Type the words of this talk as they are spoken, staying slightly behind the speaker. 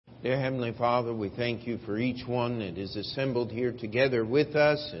Dear Heavenly Father, we thank you for each one that is assembled here together with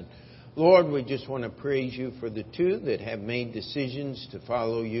us. And Lord, we just want to praise you for the two that have made decisions to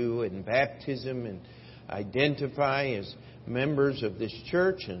follow you in baptism and identify as members of this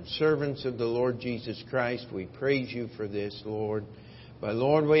church and servants of the Lord Jesus Christ. We praise you for this, Lord. But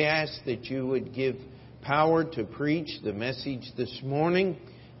Lord, we ask that you would give power to preach the message this morning,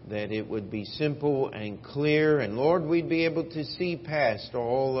 that it would be simple and clear. And Lord, we'd be able to see past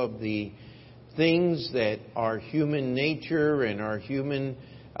all of the things that are human nature and our human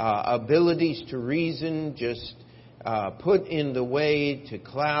abilities to reason just put in the way to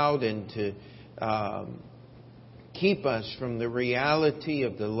cloud and to keep us from the reality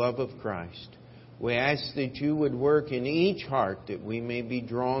of the love of Christ. We ask that you would work in each heart that we may be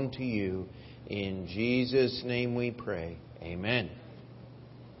drawn to you. In Jesus' name we pray. Amen.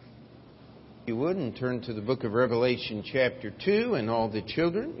 If you would, and turn to the book of Revelation chapter 2, and all the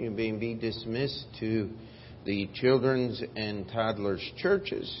children, you may be dismissed to the children's and toddlers'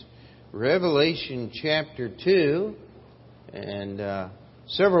 churches. Revelation chapter 2, and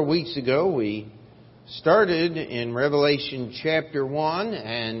several weeks ago we started in Revelation chapter 1,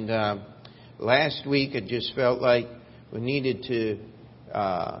 and last week it just felt like we needed to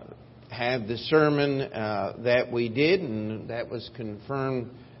have the sermon that we did, and that was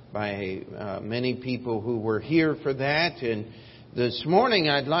confirmed by many people who were here for that. And this morning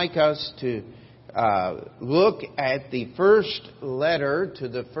I'd like us to look at the first letter to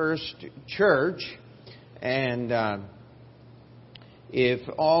the first church. And if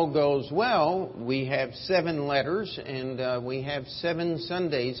all goes well, we have 7 letters, and we have 7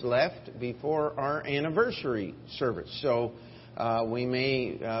 Sundays left before our anniversary service. So we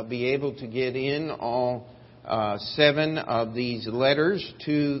may be able to get in all 7 of these letters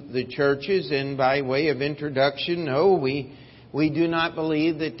to the churches. And by way of introduction, no, we do not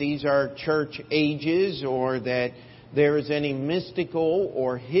believe that these are church ages or that there is any mystical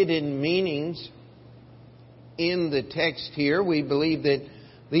or hidden meanings in the text here. We believe that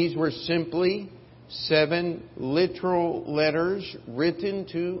these were simply 7 literal letters written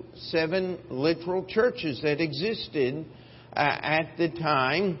to 7 literal churches that existed at the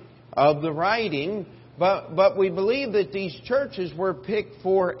time of the writing. But we believe that these churches were picked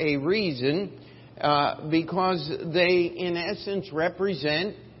for a reason, because they, in essence,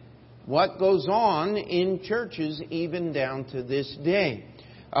 represent what goes on in churches even down to this day.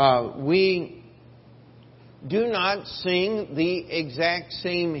 We do not sing the exact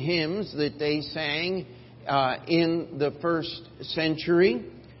same hymns that they sang in the first century,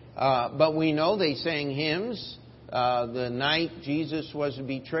 but we know they sang hymns. The night Jesus was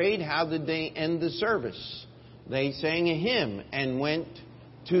betrayed, how did they end the service? They sang a hymn and went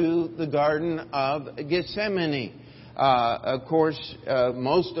to the Garden of Gethsemane. Of course,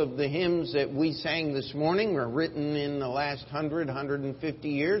 most of the hymns that we sang this morning were written in the last 150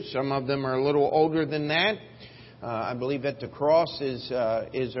 years. Some of them are a little older than that. I believe At the Cross is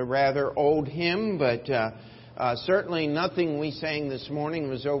a rather old hymn, but certainly nothing we sang this morning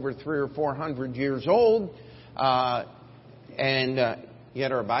was over 300 or 400 years old. And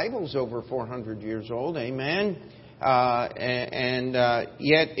yet our Bible's over 400 years old. Amen.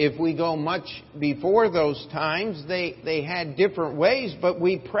 Yet if we go much before those times, they had different ways, but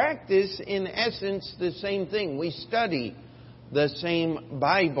we practice in essence the same thing. We study the same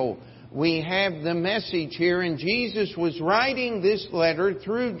Bible. We have the message here, and Jesus was writing this letter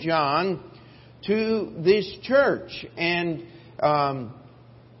through John to this church. And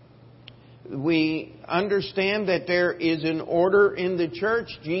we understand that there is an order in the church.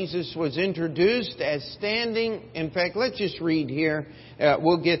 Jesus was introduced as standing. In fact, let's just read here.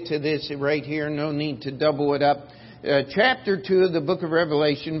 We'll get to this right here. No need to double it up. Chapter 2 of the book of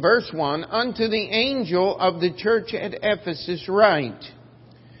Revelation, verse 1. Unto the angel of the church at Ephesus write,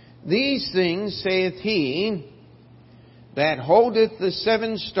 These things saith he that holdeth the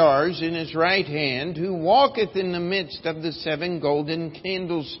 7 stars in his right hand, who walketh in the midst of the 7 golden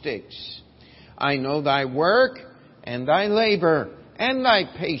candlesticks. I know thy work, and thy labor, and thy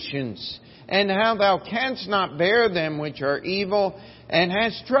patience, and how thou canst not bear them which are evil, and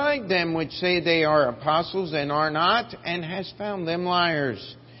hast tried them which say they are apostles, and are not, and hast found them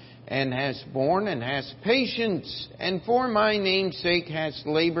liars, and hast borne, and hast patience, and for my name's sake hast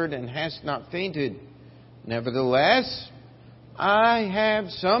labored, and hast not fainted. Nevertheless, I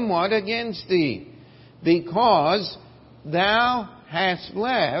have somewhat against thee, because thou hast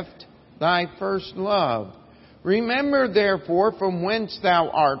left thy first love. Remember therefore from whence thou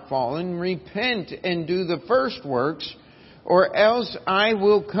art fallen, repent and do the first works, or else I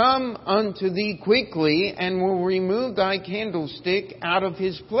will come unto thee quickly, and will remove thy candlestick out of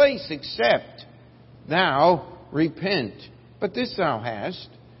his place, except thou repent. But this thou hast,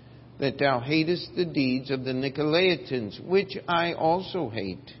 that thou hatest the deeds of the Nicolaitans, which I also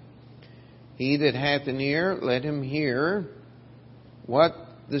hate. He that hath an ear, let him hear what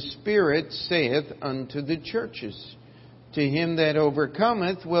the Spirit saith unto the churches. To him that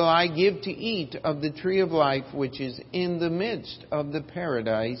overcometh will I give to eat of the tree of life, which is in the midst of the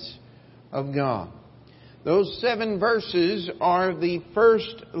paradise of God. Those 7 verses are the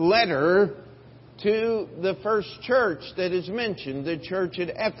first letter to the first church that is mentioned, the church at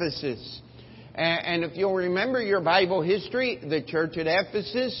Ephesus. And if you'll remember your Bible history, the church at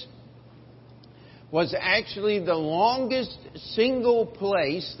Ephesus was actually the longest single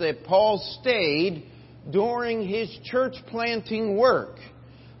place that Paul stayed during his church planting work.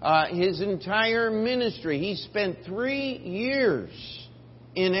 His entire ministry. He spent 3 years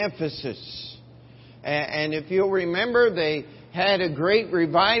in Ephesus. And if you'll remember, they had a great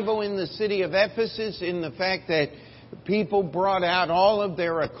revival in the city of Ephesus in the fact that people brought out all of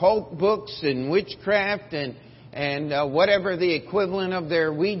their occult books and witchcraft and whatever the equivalent of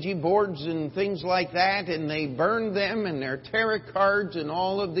their Ouija boards and things like that, and they burned them and their tarot cards and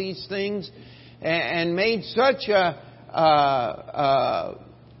all of these things, and made such an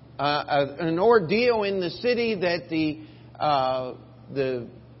ordeal in the city that the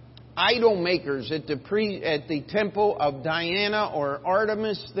idol makers at the temple of Diana or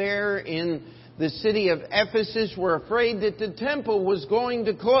Artemis there in the city of Ephesus were afraid that the temple was going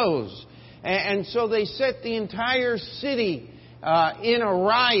to close. And so they set the entire city in a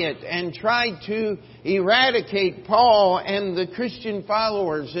riot and tried to eradicate Paul and the Christian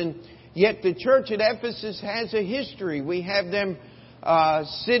followers. And yet the church at Ephesus has a history. We have them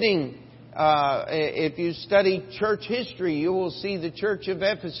sitting. If you study church history, you will see the church of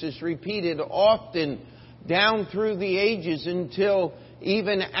Ephesus repeated often down through the ages until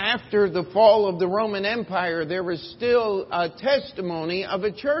even after the fall of the Roman Empire, there was still a testimony of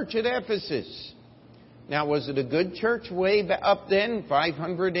a church at Ephesus. Now, was it a good church way up then,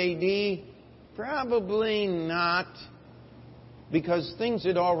 500 AD? Probably not, because things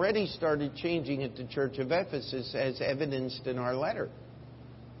had already started changing at the church of Ephesus, as evidenced in our letter.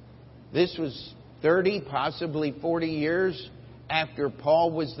 This was 30, possibly 40 years after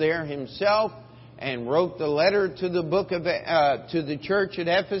Paul was there himself and wrote the letter to the to the church at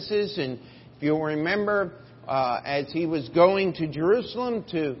Ephesus. And if you'll remember, as he was going to Jerusalem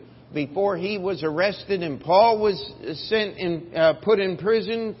before he was arrested and Paul was put in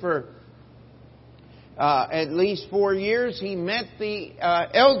prison for at least 4 years, he met the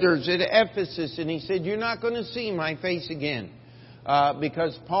elders at Ephesus, and he said, "You're not going to see my face again."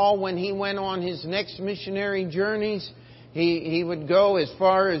 Because Paul, when he went on his next missionary journeys, he would go as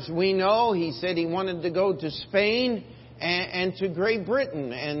far as we know. He said he wanted to go to Spain and to Great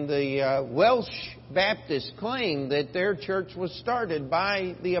Britain. And the Welsh Baptists claim that their church was started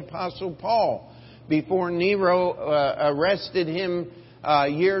by the Apostle Paul before Nero arrested him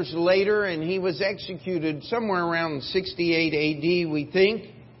years later, and he was executed somewhere around 68 AD, we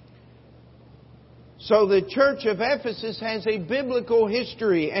think. So the church of Ephesus has a biblical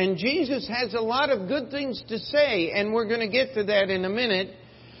history, and Jesus has a lot of good things to say, and we're going to get to that in a minute.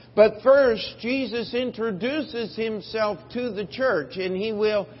 But first, Jesus introduces himself to the church, and he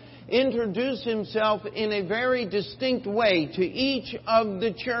will introduce himself in a very distinct way to each of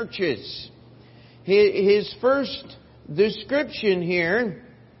the churches. His first description here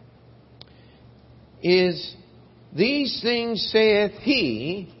is, "These things saith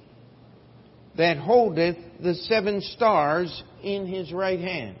he that holdeth the 7 stars in his right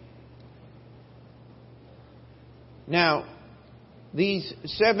hand." Now, these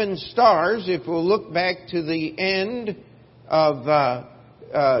 7 stars, if we'll look back to the end of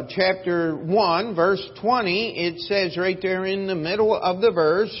chapter 1, verse 20, it says right there in the middle of the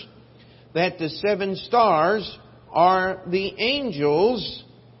verse that the 7 stars are the angels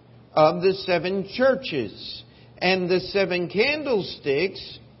of the 7 churches, and the 7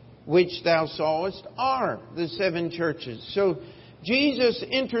 candlesticks which thou sawest are the 7 churches. So Jesus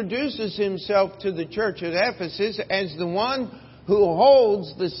introduces himself to the church at Ephesus as the one who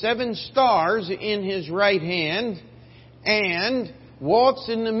holds the 7 stars in his right hand and walks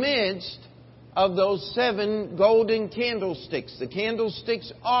in the midst of those 7 golden candlesticks. The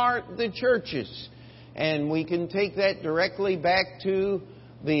candlesticks are the churches. And we can take that directly back to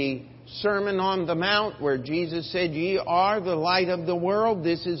the Sermon on the Mount, where Jesus said, "Ye are the light of the world."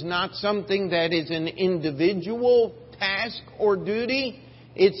 This is not something that is an individual task or duty.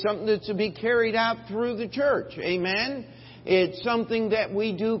 It's something that's to be carried out through the church. Amen? It's something that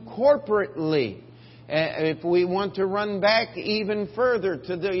we do corporately. If we want to run back even further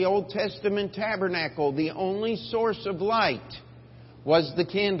to the Old Testament tabernacle, the only source of light was the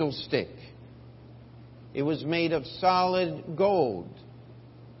candlestick. It was made of solid gold.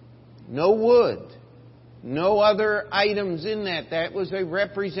 No wood. No other items in that. That was a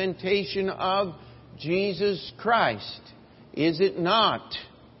representation of Jesus Christ. Is it not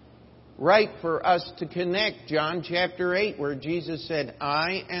right for us to connect John chapter 8, where Jesus said,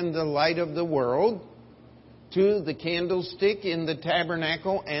 I am the light of the world, to the candlestick in the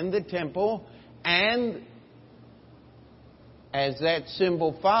tabernacle and the temple, and as that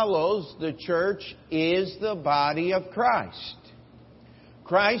symbol follows, the church is the body of Christ.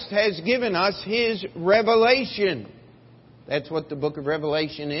 Christ has given us His revelation. That's what the book of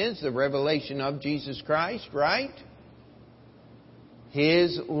Revelation is, the revelation of Jesus Christ, right?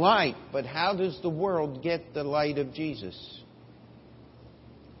 His light. But how does the world get the light of Jesus?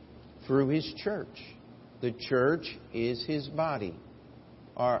 Through His church. The church is His body.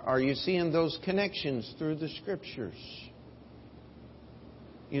 Are you seeing those connections through the Scriptures?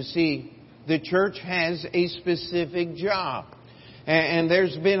 You see, the church has a specific job. And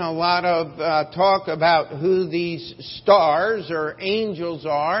there's been a lot of talk about who these stars or angels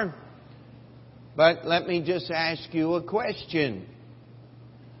are. But let me just ask you a question.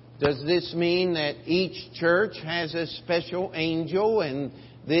 Does this mean that each church has a special angel and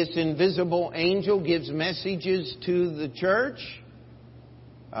this invisible angel gives messages to the church?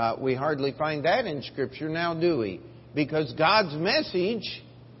 We hardly find that in Scripture now, do we? Because God's message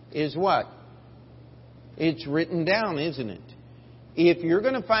is what? It's written down, isn't it? If you're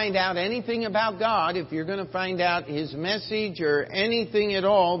going to find out anything about God, if you're going to find out His message or anything at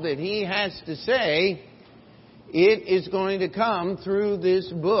all that He has to say, it is going to come through this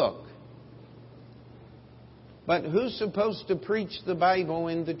book. But who's supposed to preach the Bible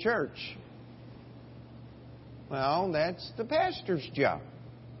in the church? Well, that's the pastor's job.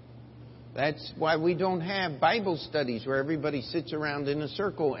 That's why we don't have Bible studies where everybody sits around in a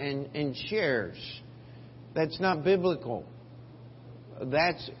circle and shares. That's not biblical.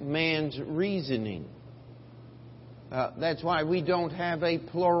 That's man's reasoning. That's why we don't have a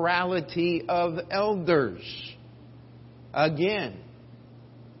plurality of elders. Again,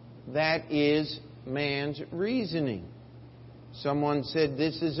 that is man's reasoning. Someone said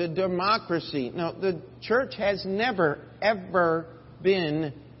this is a democracy. No, the church has never, ever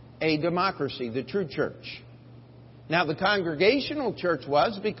been a democracy, the true church. Now, the congregational church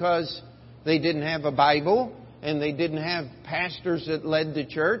was because they didn't have a Bible and they didn't have pastors that led the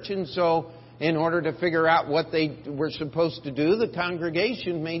church. And so, in order to figure out what they were supposed to do, the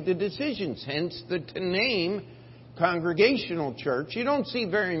congregation made the decisions. Hence, the name Congregational Church. You don't see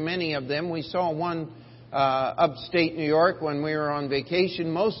very many of them. We saw one upstate New York when we were on vacation.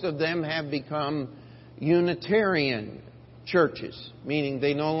 Most of them have become Unitarian churches, meaning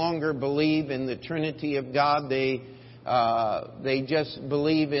they no longer believe in the Trinity of God. They just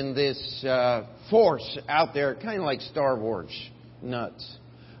believe in this force out there, kind of like Star Wars nuts.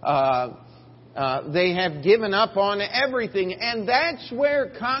 They have given up on everything, and that's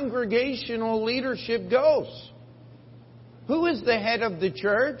where congregational leadership goes. Who is the head of the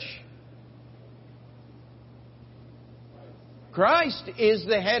church? Christ is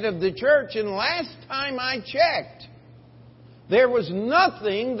the head of the church, and last time I checked, there was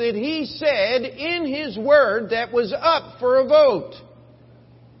nothing that He said in His Word that was up for a vote.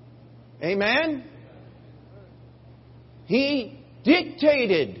 Amen? He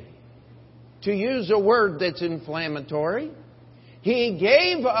dictated, to use a word that's inflammatory. He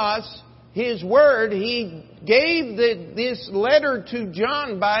gave us His Word. He gave this letter to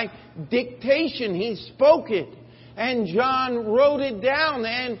John by dictation. He spoke it. And John wrote it down.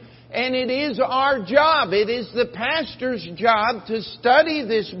 And it is our job, it is the pastor's job to study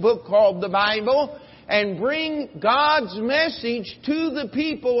this book called the Bible and bring God's message to the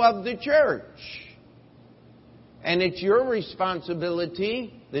people of the church. And it's your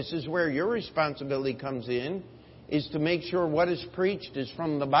responsibility, this is where your responsibility comes in, is to make sure what is preached is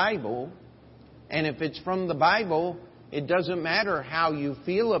from the Bible. And if it's from the Bible, it doesn't matter how you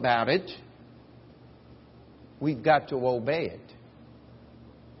feel about it. We've got to obey it.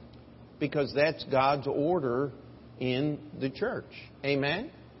 Because that's God's order in the church. Amen?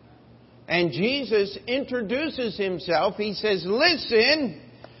 And Jesus introduces Himself. He says, listen,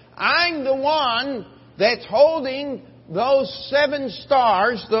 I'm the one that's holding those 7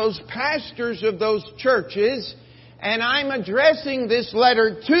 stars, those pastors of those churches, and I'm addressing this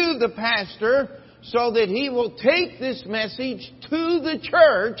letter to the pastor so that he will take this message to the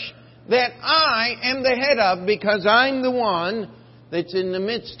church that I am the head of, because I'm the one that's in the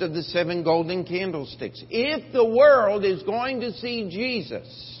midst of the 7 golden candlesticks. If the world is going to see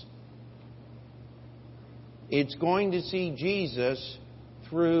Jesus, it's going to see Jesus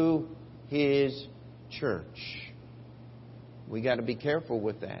through His church. We got to be careful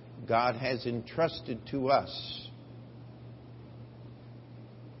with that. God has entrusted to us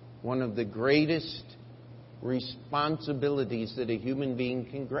one of the greatest responsibilities that a human being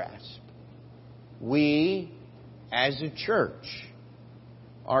can grasp. We, as a church,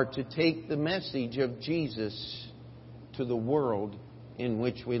 are to take the message of Jesus to the world in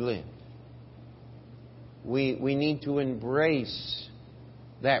which we live. We need to embrace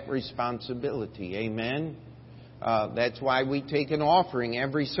that responsibility. Amen? That's why we take an offering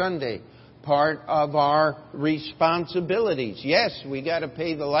every Sunday. Part of our responsibilities. Yes, we got to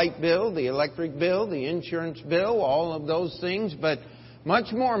pay the light bill, the electric bill, the insurance bill, all of those things. But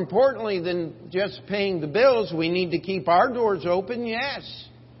much more importantly than just paying the bills, we need to keep our doors open, yes.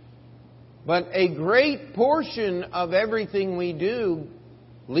 But a great portion of everything we do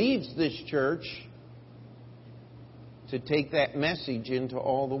leaves this church to take that message into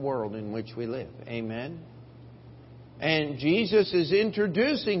all the world in which we live. Amen? And Jesus is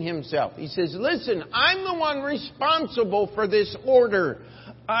introducing Himself. He says, listen, I'm the one responsible for this order.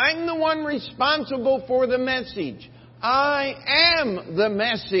 I'm the one responsible for the message. I am the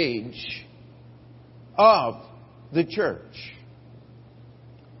message of the church.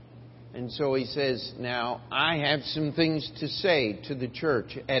 And so He says, now, I have some things to say to the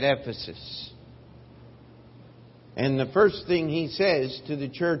church at Ephesus. And the first thing He says to the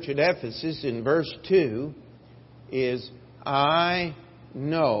church at Ephesus in verse 2 is, I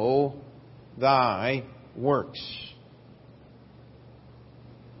know thy works,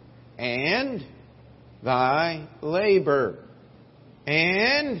 and thy labor,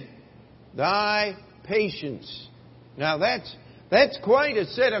 and thy patience. Now that's quite a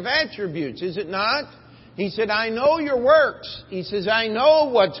set of attributes, is it not? He said, I know your works. He says, I know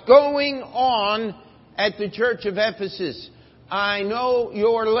what's going on at the church of Ephesus. I know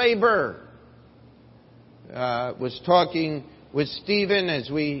your labor. Was talking with Stephen as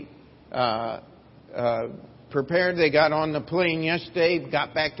we prepared. They got on the plane yesterday,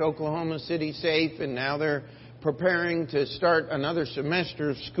 got back to Oklahoma City safe, and now they're preparing to start another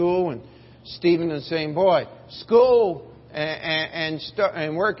semester of school. And Stephen is saying, boy, school and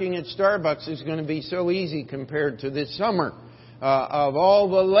working at Starbucks is going to be so easy compared to this summer of all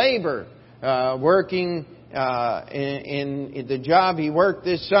the labor working in the job he worked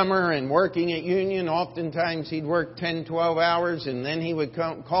this summer and working at Union. Oftentimes he'd work 10, 12 hours, and then he would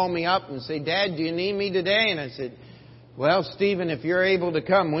call me up and say, Dad, do you need me today? And I said, well, Stephen, if you're able to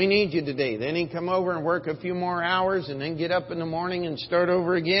come, we need you today. Then he'd come over and work a few more hours and then get up in the morning and start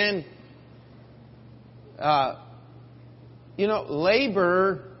over again.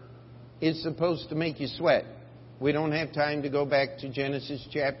 Labor is supposed to make you sweat. We don't have time to go back to Genesis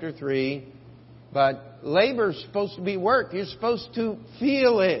chapter 3. But labor is supposed to be work. You're supposed to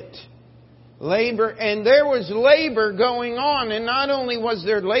feel it. Labor. And there was labor going on. And not only was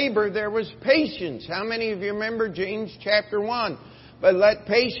there labor, there was patience. How many of you remember James chapter 1? But let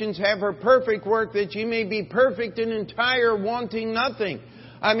patience have her perfect work, that ye may be perfect and entire, wanting nothing.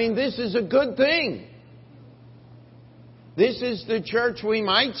 I mean, this is a good thing. This is the church, we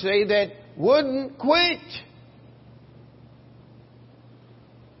might say, that wouldn't quit.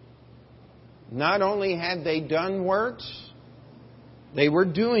 Not only had they done works, they were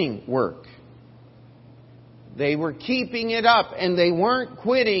doing work. They were keeping it up, and they weren't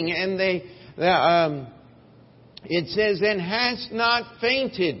quitting. And it says, and hast not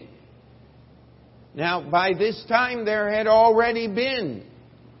fainted. Now, by this time, there had already been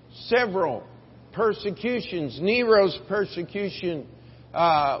several persecutions. Nero's persecution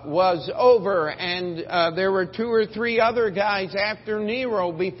was over, and there were 2 or 3 other guys after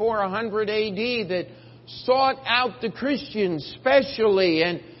Nero before 100 A.D. that sought out the Christians specially.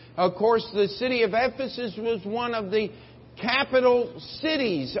 And of course the city of Ephesus was one of the capital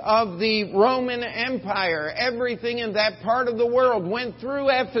cities of the Roman Empire. Everything in that part of the world went through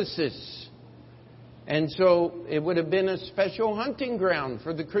Ephesus. And so it would have been a special hunting ground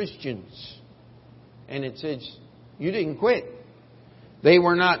for the Christians. And it says, you didn't quit. They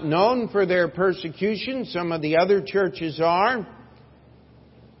were not known for their persecution. Some of the other churches are.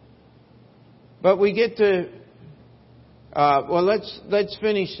 But we get to... let's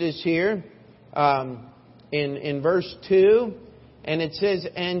finish this here. In verse 2. And it says,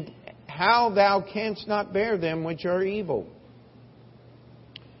 and how thou canst not bear them which are evil.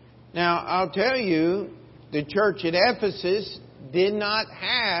 Now, I'll tell you, the church at Ephesus did not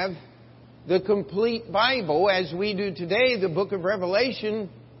have the complete Bible as we do today, the book of Revelation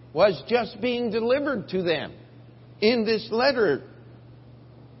was just being delivered to them in this letter.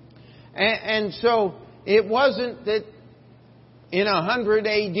 And so it wasn't that in 100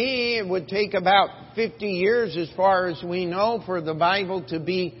 AD it would take about 50 years, as far as we know, for the Bible to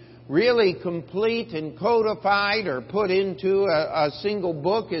be really complete and codified or put into a single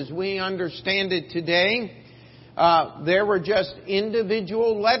book as we understand it today. There were just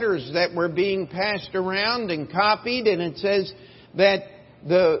individual letters that were being passed around and copied, and it says that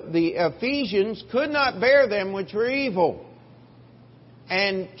the Ephesians could not bear them which were evil,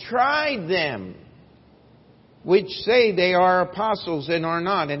 and tried them which say they are apostles and are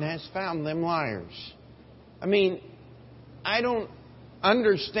not, and has found them liars. I mean, I don't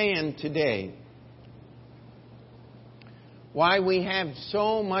understand today why we have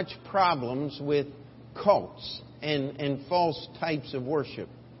so much problems with cults and false types of worship.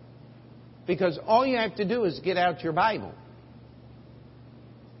 Because all you have to do is get out your Bible.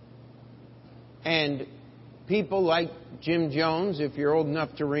 And people like Jim Jones, if you're old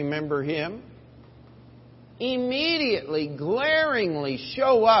enough to remember him, immediately, glaringly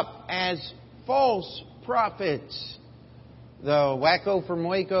show up as false prophets. The wacko from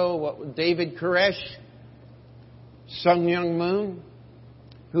Waco, David Koresh, Sun Myung Moon,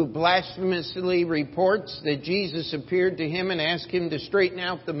 who blasphemously reports that Jesus appeared to him and asked him to straighten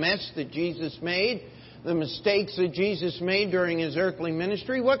out the mess that Jesus made, the mistakes that Jesus made during his earthly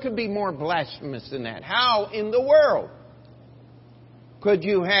ministry. What could be more blasphemous than that? How in the world could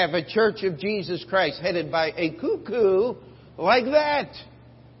you have a Church of Jesus Christ headed by a cuckoo like that?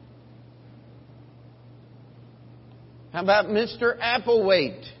 How about Mr.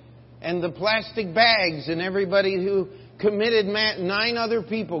 Applewhite and the plastic bags and everybody who committed, 9 other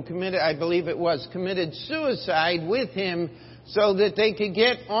people committed suicide with him so that they could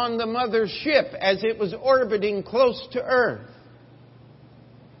get on the mother ship as it was orbiting close to Earth.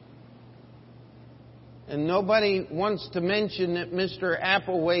 And nobody wants to mention that Mr.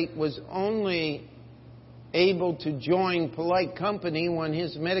 Applewhite was only able to join polite company when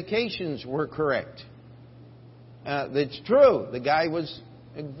his medications were correct. That's true. The guy was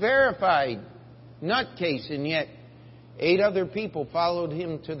a verified nutcase, and yet 8 other people followed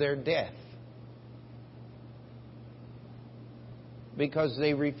him to their death because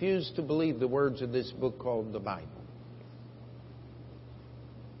they refused to believe the words of this book called the Bible.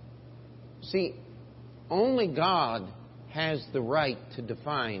 See, only God has the right to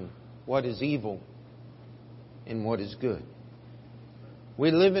define what is evil and what is good.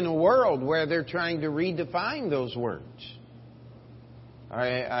 We live in a world where they're trying to redefine those words.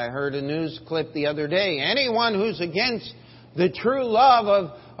 I heard a news clip the other day. Anyone who's against the true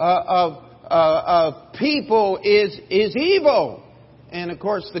love of people is evil. And of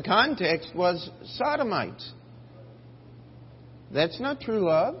course the context was sodomites. That's not true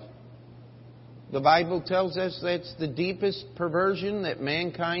love. The Bible tells us that's the deepest perversion that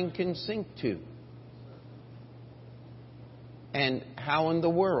mankind can sink to. And how in the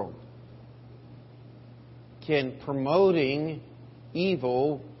world can promoting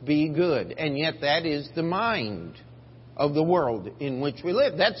evil be good? And yet that is the mind of the world in which we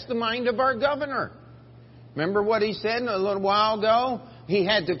live. That's the mind of our governor. Remember what he said a little while ago? He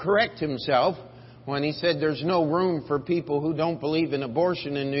had to correct himself when he said there's no room for people who don't believe in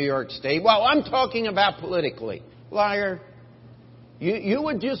abortion in New York State. Well, I'm talking about politically. Liar. You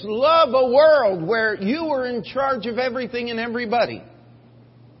would just love a world where you were in charge of everything and everybody.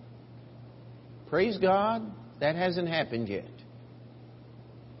 Praise God, that hasn't happened yet.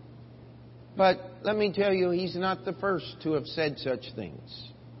 But let me tell you, he's not the first to have said such things.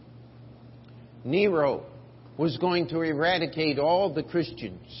 Nero was going to eradicate all the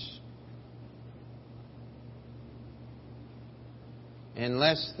Christians. And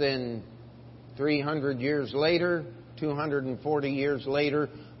less than 300 years later, 240 years later,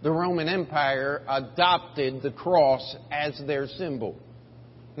 the Roman Empire adopted the cross as their symbol.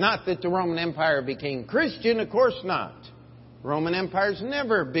 Not that the Roman Empire became Christian, of course not. Roman Empire's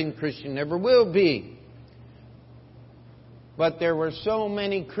never been Christian, never will be. But there were so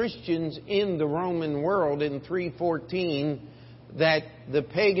many Christians in the Roman world in 314 that the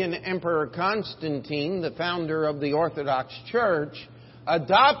pagan Emperor Constantine, the founder of the Orthodox Church,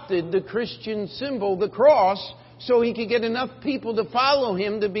 adopted the Christian symbol, the cross, so he could get enough people to follow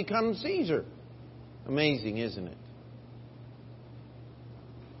him to become Caesar. Amazing, isn't it?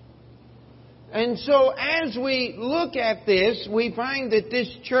 And so as we look at this, we find that this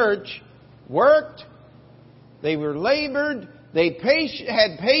church worked, they were labored, they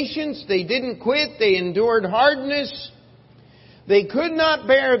had patience, they didn't quit, they endured hardness. They could not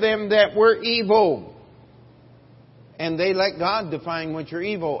bear them that were evil. And they let God define what you're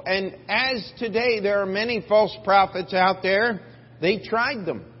evil. And as today there are many false prophets out there, they tried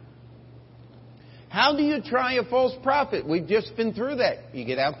them. How do you try a false prophet? We've just been through that. You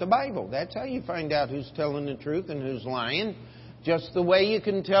get out the Bible. That's how you find out who's telling the truth and who's lying. Just the way you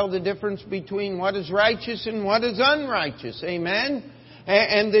can tell the difference between what is righteous and what is unrighteous. Amen?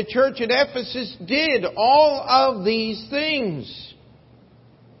 And the church at Ephesus did all of these things.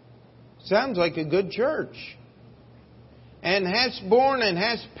 Sounds like a good church. And hast borne and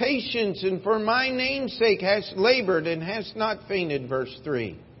hast patience, and for my name's sake hast labored and hast not fainted. Verse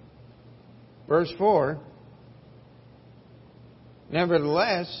 3. Verse 4.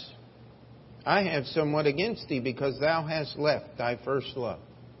 Nevertheless, I have somewhat against thee, because thou hast left thy first love.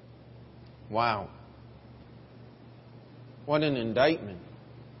 Wow. What an indictment.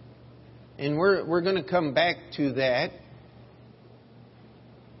 And we're going to come back to that.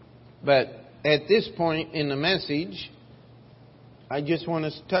 But at this point in the message, I just want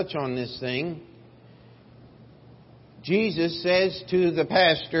to touch on this thing. Jesus says to the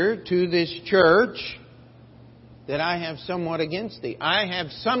pastor, to this church, that I have somewhat against thee. I have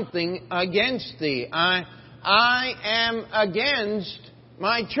something against thee. I am against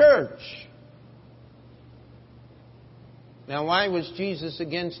my church. Now, why was Jesus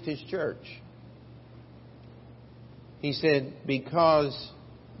against His church? He said, because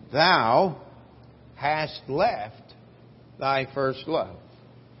thou hast left thy first love.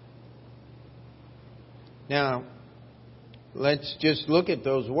 Now, let's just look at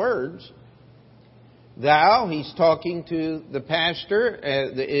those words. Thou, he's talking to the pastor,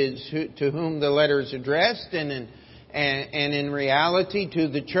 to whom the letter is addressed, and in reality to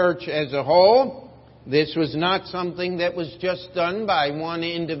the church as a whole. This was not something that was just done by one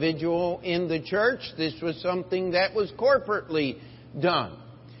individual in the church. This was something that was corporately done.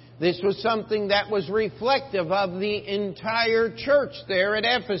 This was something that was reflective of the entire church there at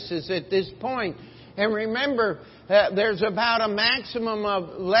Ephesus at this point. And remember, there's about a maximum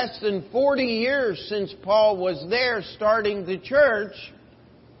of less than 40 years since Paul was there starting the church,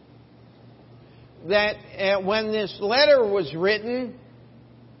 that when this letter was written.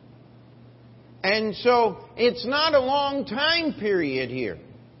 And so it's not a long time period here.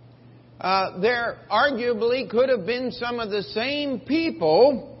 There arguably could have been some of the same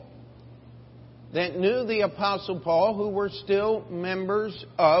people that knew the Apostle Paul who were still members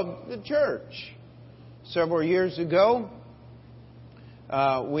of the church. Several years ago,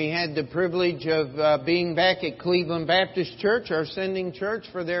 we had the privilege of being back at Cleveland Baptist Church, our sending church,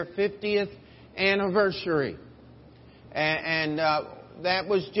 for their 50th anniversary. And that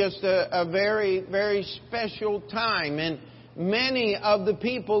was just a very, very special time. And many of the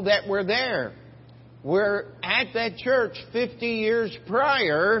people that were there were at that church 50 years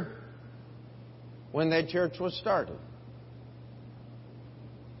prior when that church was started.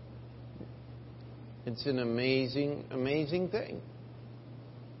 It's an amazing, amazing thing.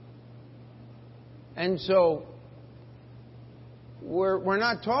 And so, we're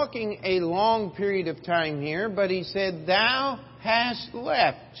not talking a long period of time here, but he said, thou hast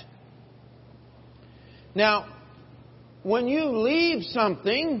left. Now, when you leave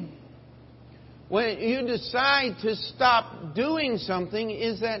something, when you decide to stop doing something,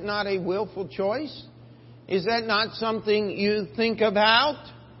 is that not a willful choice? Is that not something you think about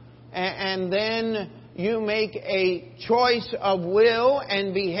and then you make a choice of will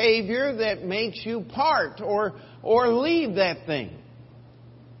and behavior that makes you part or leave that thing?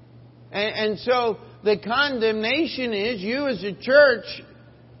 And so the condemnation is you as a church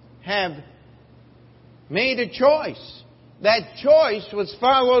have made a choice. That choice was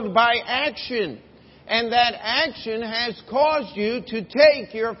followed by action. And that action has caused you to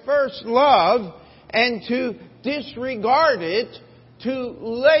take your first love and to disregard it, to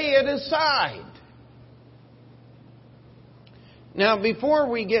lay it aside. Now, before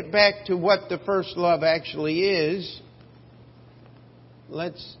we get back to what the first love actually is,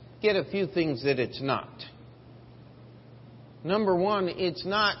 let's get a few things that it's not. Number one, it's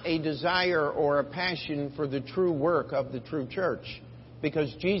not a desire or a passion for the true work of the true church,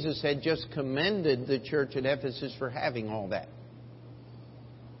 because Jesus had just commended the church at Ephesus for having all that.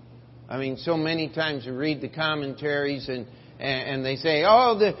 I mean, so many times we read the commentaries and they say,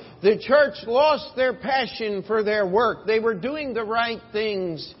 oh, the church lost their passion for their work. They were doing the right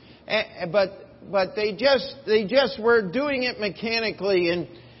things, but they just were doing it mechanically. And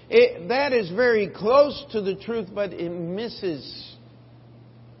that is very close to the truth, but it misses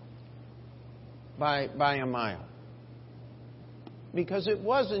by a mile. Because it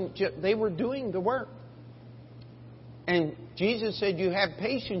wasn't just, they were doing the work. And Jesus said, you have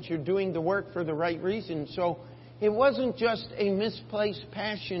patience, you're doing the work for the right reason. So it wasn't just a misplaced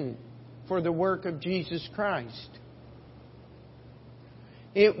passion for the work of Jesus Christ.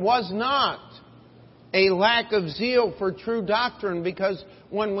 It was not a lack of zeal for true doctrine, because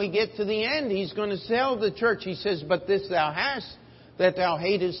when we get to the end, He's going to tell the church, He says, but this thou hast, that thou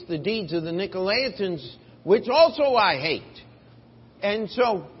hatest the deeds of the Nicolaitans, which also I hate. And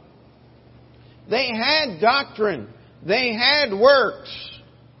so, they had doctrine, they had works,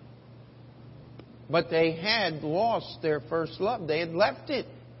 but they had lost their first love. They had left it.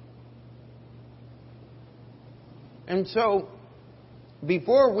 And so,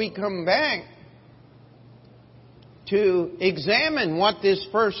 before we come back to examine what this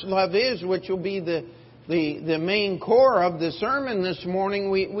first love is, which will be the main core of the sermon this morning,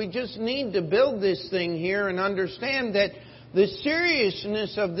 we just need to build this thing here and understand that the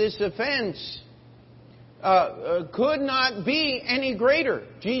seriousness of this offense could not be any greater.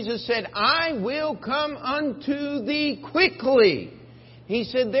 Jesus said, I will come unto thee quickly. He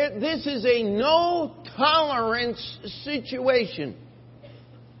said, this is a no-tolerance situation.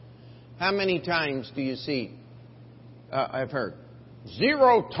 How many times do you see, I've heard,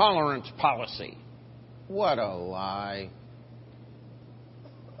 zero-tolerance policy? What a lie.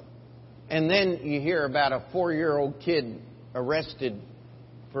 And then you hear about a 4-year-old kid arrested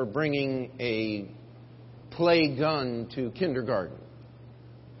for bringing a play gun to kindergarten.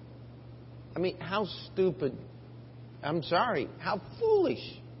 I mean, how stupid, I'm sorry, how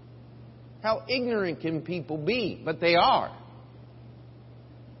foolish, how ignorant can people be? But they are.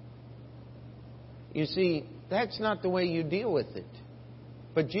 You see, that's not the way you deal with it.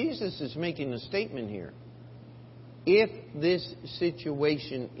 But Jesus is making a statement here. If this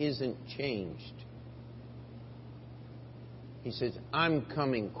situation isn't changed, He says, I'm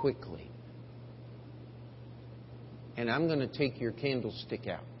coming quickly. And I'm going to take your candlestick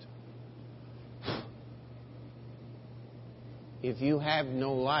out. If you have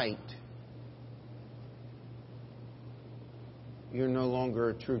no light, you're no longer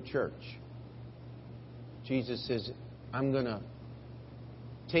a true church. Jesus says, I'm going to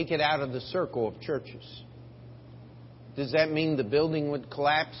take it out of the circle of churches. Does that mean the building would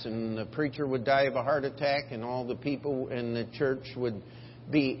collapse and the preacher would die of a heart attack and all the people in the church would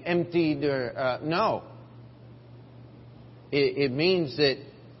be emptied? No. It means that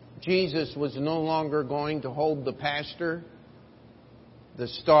Jesus was no longer going to hold the pastor, the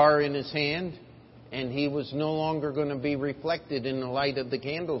star in his hand, and He was no longer going to be reflected in the light of the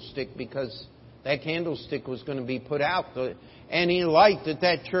candlestick, because that candlestick was going to be put out. Any light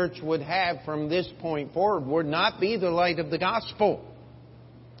that church would have from this point forward would not be the light of the gospel.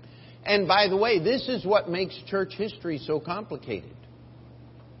 And by the way, this is what makes church history so complicated.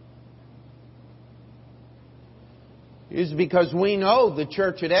 Is because we know the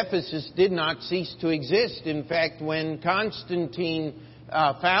church at Ephesus did not cease to exist. In fact, when Constantine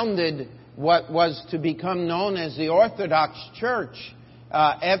founded what was to become known as the Orthodox Church,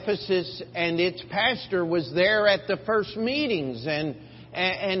 Ephesus and its pastor was there at the first meetings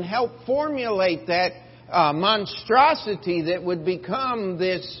and helped formulate that monstrosity that would become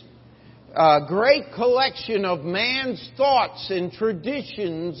this great collection of man's thoughts and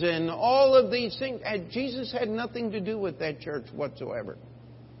traditions and all of these things. And Jesus had nothing to do with that church whatsoever.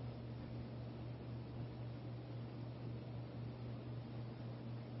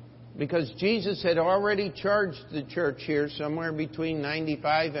 Because Jesus had already charged the church here somewhere between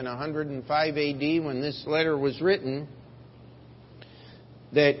 95 and 105 AD when this letter was written,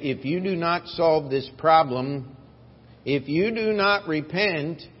 that if you do not solve this problem, if you do not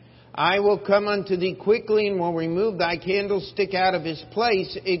repent, I will come unto thee quickly and will remove thy candlestick out of his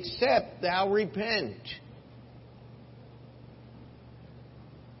place, except thou repent.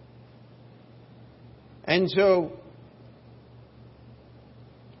 And so,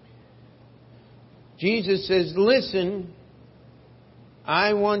 Jesus says, listen,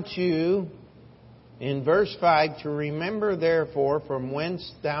 I want you, in verse 5, to remember therefore from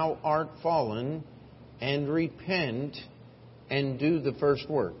whence thou art fallen, and repent, and do the first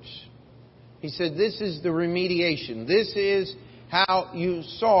works. He said, this is the remediation. This is how you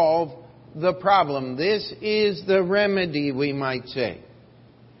solve the problem. This is the remedy, we might say.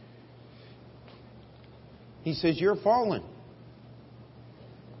 He says, you're fallen.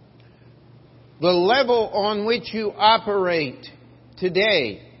 The level on which you operate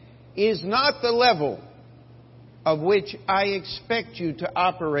today is not the level of which I expect you to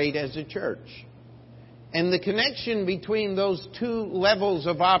operate as a church. And the connection between those two levels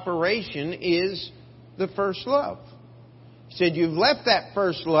of operation is the first love. He said, you've left that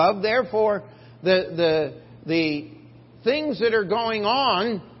first love, therefore the things that are going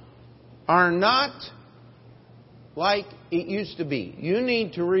on are not like it used to be. You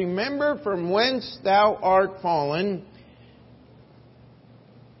need to remember from whence thou art fallen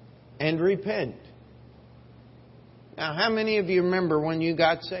and repent. Now, how many of you remember when you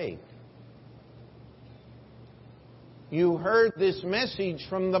got saved? You heard this message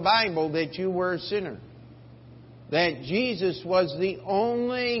from the Bible that you were a sinner. That Jesus was the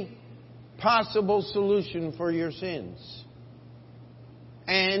only possible solution for your sins.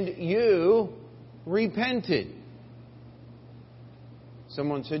 And you repented.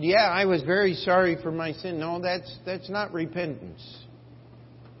 Someone said, yeah, I was very sorry for my sin. No, that's not repentance.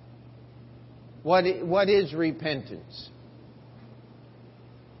 What is repentance?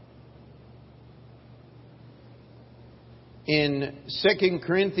 In 2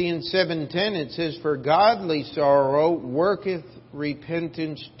 Corinthians 7:10 it says, for godly sorrow worketh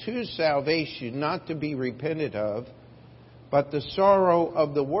repentance to salvation, not to be repented of, but the sorrow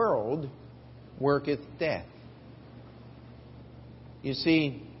of the world worketh death. You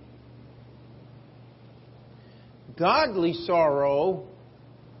see, godly sorrow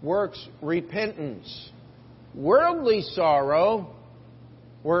works repentance. Worldly sorrow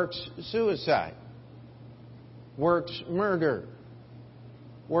works suicide, works murder,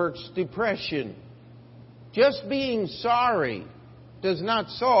 works depression. Just being sorry does not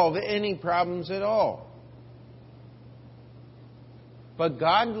solve any problems at all. But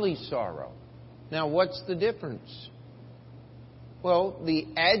godly sorrow. Now, what's the difference? Well, the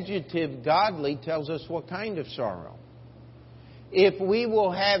adjective godly tells us what kind of sorrow. If we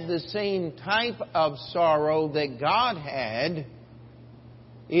will have the same type of sorrow that God had,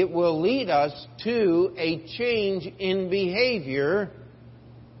 it will lead us to a change in behavior,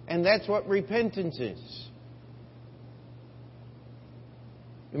 and that's what repentance is.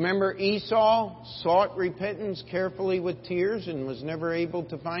 Remember, Esau sought repentance carefully with tears and was never able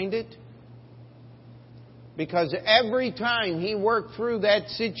to find it? Because every time he worked through that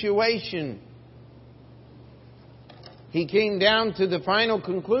situation, he came down to the final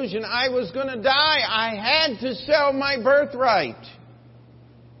conclusion, I was going to die. I had to sell my birthright.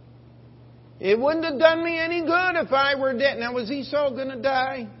 It wouldn't have done me any good if I were dead. Now, was Esau going to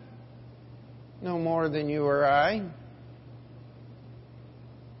die? No more than you or I.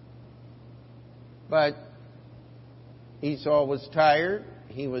 But Esau was tired.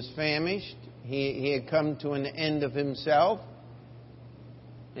 He was famished. He had come to an end of himself.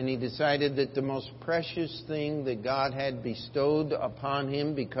 And he decided that the most precious thing that God had bestowed upon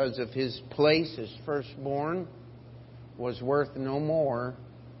him because of his place as firstborn was worth no more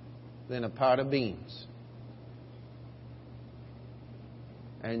than a pot of beans.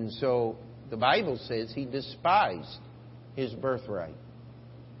 And so the Bible says he despised his birthright.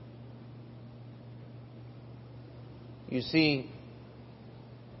 You see,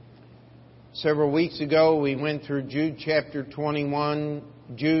 several weeks ago we went through Jude chapter 21.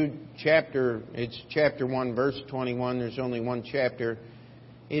 It's chapter 1, verse 21. There's only one chapter.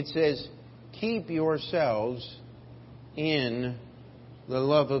 It says, keep yourselves in the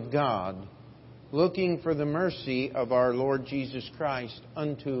love of God, looking for the mercy of our Lord Jesus Christ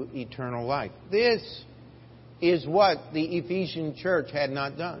unto eternal life. This is what the Ephesian church had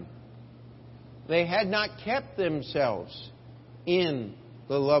not done. They had not kept themselves in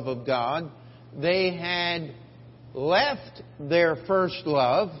the love of God. They had left their first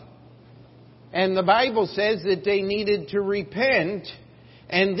love, and the Bible says that they needed to repent,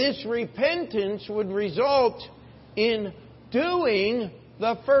 and this repentance would result in doing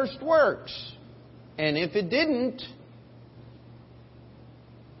the first works. And if it didn't,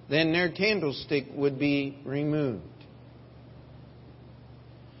 then their candlestick would be removed.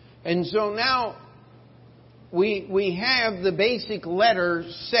 And so now we have the basic letter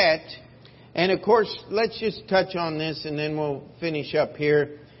set. And of course, let's just touch on this and then we'll finish up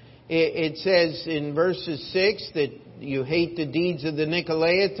here. It says in verses 6 that you hate the deeds of the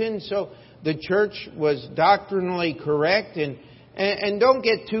Nicolaitans. So the church was doctrinally correct. And don't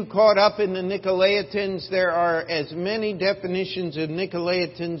get too caught up in the Nicolaitans. There are as many definitions of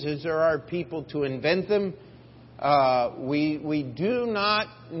Nicolaitans as there are people to invent them. We do not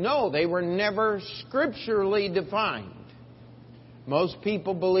know. They were never scripturally defined. Most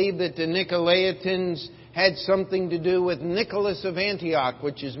people believe that the Nicolaitans had something to do with Nicholas of Antioch,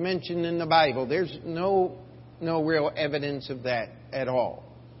 which is mentioned in the Bible. There's no real evidence of that at all.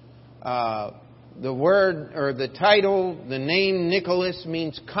 The word or the title, the name Nicholas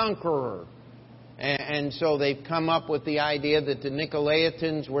means conqueror. And so they've come up with the idea that the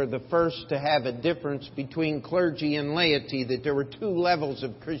Nicolaitans were the first to have a difference between clergy and laity, that there were two levels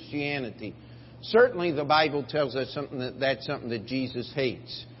of Christianity. Certainly the Bible tells us that's something that Jesus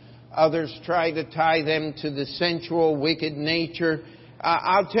hates. Others try to tie them to the sensual, wicked nature.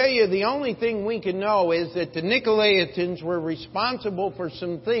 I'll tell you, the only thing we can know is that the Nicolaitans were responsible for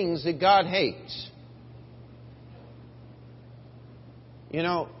some things that God hates. You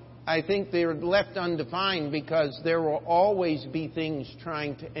know, I think they're left undefined because there will always be things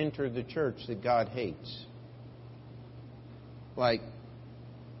trying to enter the church that God hates. Like,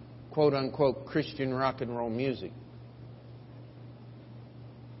 quote-unquote, Christian rock and roll music.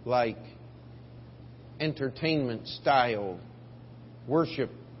 Like entertainment style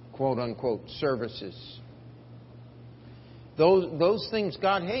worship, quote-unquote, services. Those things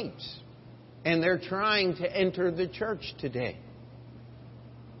God hates. And they're trying to enter the church today.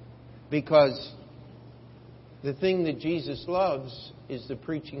 Because the thing that Jesus loves is the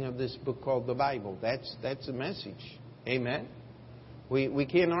preaching of this book called the Bible. That's the message. Amen? We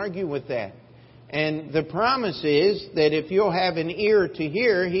can't argue with that. And the promise is that if you'll have an ear to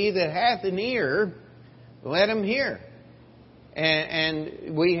hear, he that hath an ear, let him hear.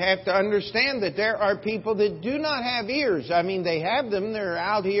 And we have to understand that there are people that do not have ears. I mean, they have them. They're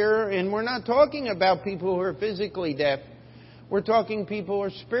out here. And we're not talking about people who are physically deaf. We're talking people who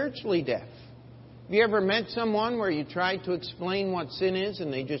are spiritually deaf. Have you ever met someone where you tried to explain what sin is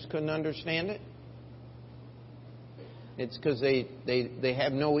and they just couldn't understand it? It's because they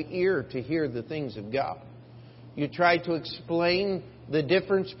have no ear to hear the things of God. You try to explain the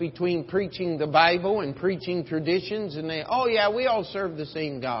difference between preaching the Bible and preaching traditions, and they, oh yeah, we all serve the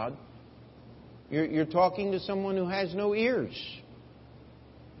same God. You're talking to someone who has no ears.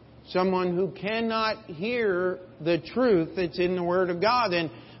 Someone who cannot hear the truth that's in the Word of God.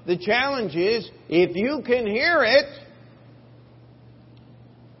 And the challenge is, if you can hear it,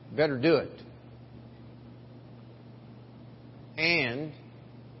 better do it. And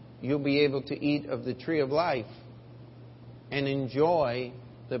you'll be able to eat of the tree of life and enjoy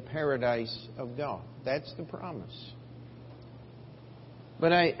the paradise of God. That's the promise.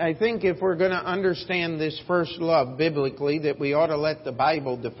 But I think if we're going to understand this first love biblically, that we ought to let the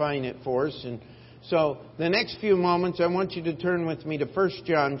Bible define it for us. And so the next few moments, I want you to turn with me to 1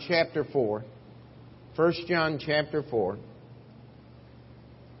 John chapter 4. 1 John chapter 4.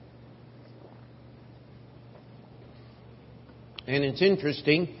 And it's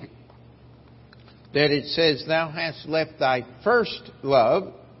interesting that it says, thou hast left thy first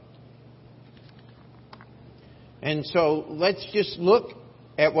love. And so let's just look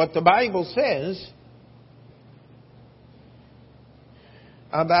at what the Bible says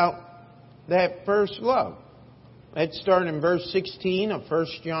about that first love. Let's start in verse 16 of 1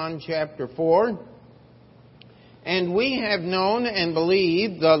 John chapter 4. And we have known and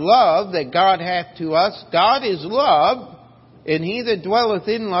believed the love that God hath to us. God is love. And he that dwelleth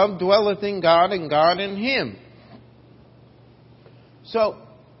in love dwelleth in God, and God in him. So,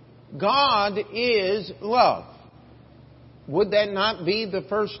 God is love. Would that not be the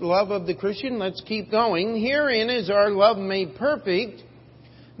first love of the Christian? Let's keep going. Herein is our love made perfect,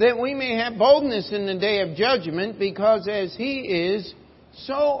 that we may have boldness in the day of judgment, because as he is,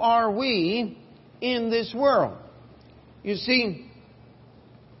 so are we in this world. You see,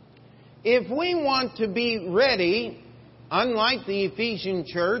 if we want to be ready, unlike the Ephesian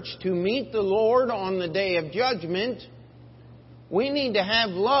church, to meet the Lord on the day of judgment, we need to have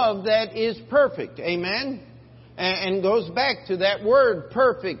love that is perfect. Amen? And goes back to that word,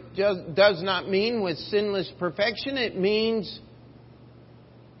 perfect. Does not mean with sinless perfection. It means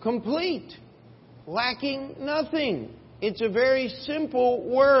complete. Lacking nothing. It's a very simple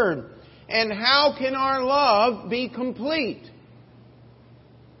word. And how can our love be complete?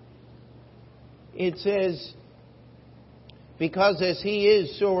 It says, because as he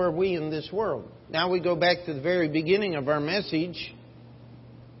is, so are we in this world. Now we go back to the very beginning of our message.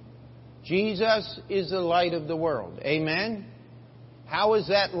 Jesus is the light of the world. Amen? How is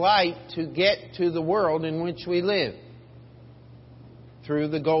that light to get to the world in which we live? Through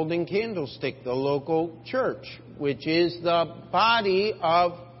the golden candlestick, the local church, which is the body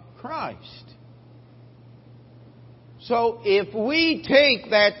of Christ. So if we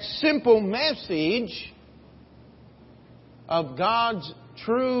take that simple message of God's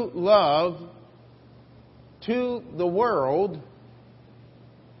true love to the world,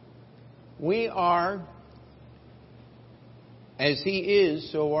 we are, as he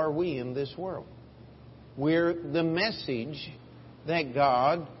is, so are we in this world. We're the message that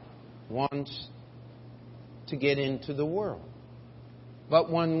God wants to get into the world.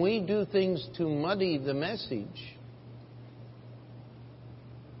 But when we do things to muddy the message,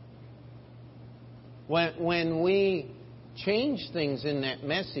 when we change things in that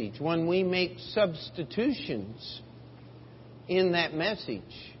message, when we make substitutions in that message,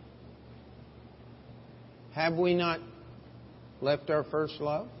 have we not left our first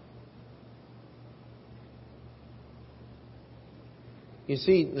love? You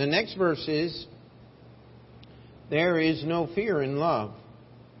see, the next verse is, there is no fear in love.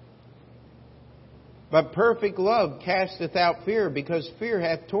 But perfect love casteth out fear, because fear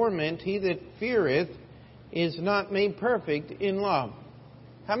hath torment. He that feareth is not made perfect in love.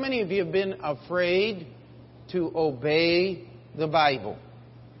 How many of you have been afraid to obey the Bible?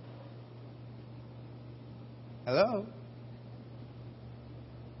 Hello?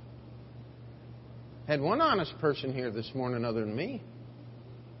 Had one honest person here this morning other than me.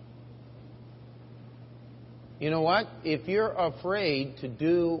 You know what? If you're afraid to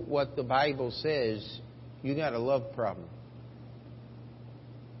do what the Bible says, you got a love problem.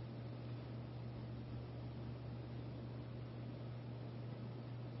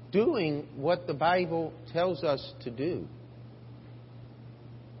 Doing what the Bible tells us to do.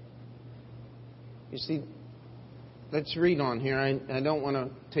 You see, let's read on here. I don't want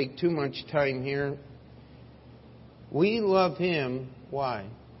to take too much time here. We love Him. Why?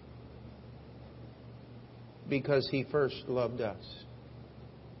 Because He first loved us.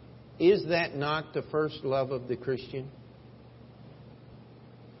 Is that not the first love of the Christian?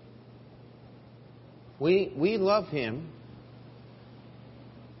 We love Him.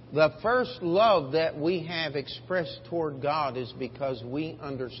 The first love that we have expressed toward God is because we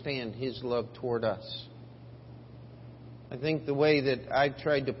understand His love toward us. I think the way that I've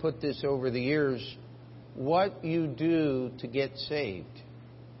tried to put this over the years, what you do to get saved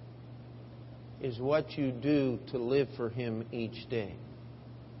is what you do to live for Him each day.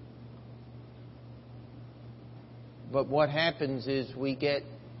 But what happens is we get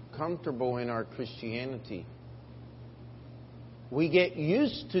comfortable in our Christianity. We get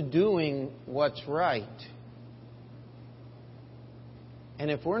used to doing what's right. And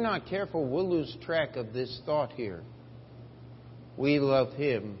if we're not careful, we'll lose track of this thought here. We love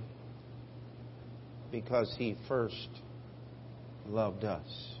Him because He first loved us.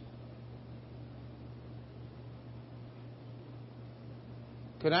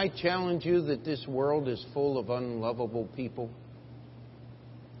 Could I challenge you that this world is full of unlovable people?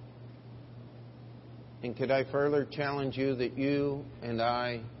 And could I further challenge you that you and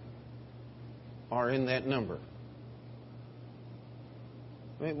I are in that number?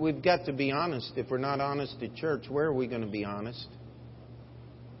 We've got to be honest. If we're not honest at church, where are we going to be honest?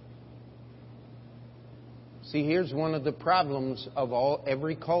 See, here's one of the problems of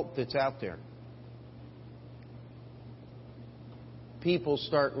every cult that's out there. People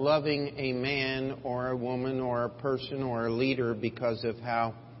start loving a man or a woman or a person or a leader because of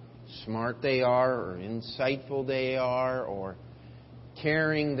how smart they are or insightful they are or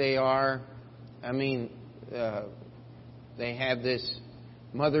caring they are. I mean, they have this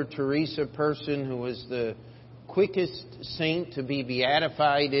Mother Teresa person who was the quickest saint to be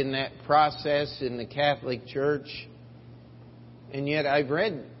beatified in that process in the Catholic Church. And yet I've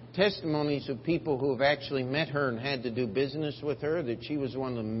read testimonies of people who have actually met her and had to do business with her, that she was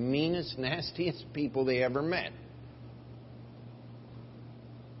one of the meanest, nastiest people they ever met.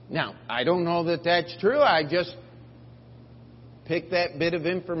 Now, I don't know that that's true. I just picked that bit of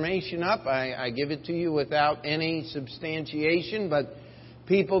information up. I give it to you without any substantiation, but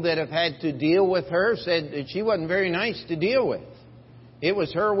people that have had to deal with her said that she wasn't very nice to deal with. It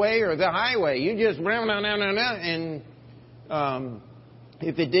was her way or the highway. You just and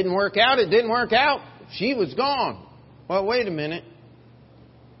if it didn't work out, it didn't work out. She was gone. Well, wait a minute.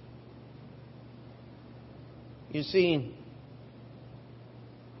 You see,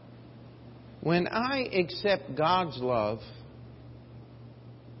 when I accept God's love,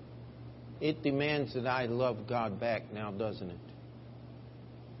 it demands that I love God back now, doesn't it?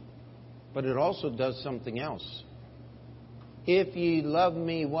 But it also does something else. If ye love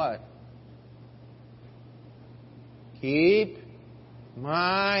me, what? Keep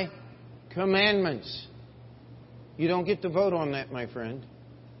my commandments. You don't get to vote on that, my friend.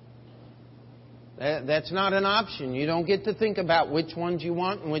 That's not an option. You don't get to think about which ones you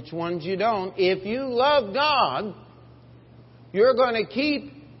want and which ones you don't. If you love God, you're going to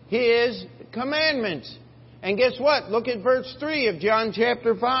keep His commandments. And guess what? Look at verse 3 of John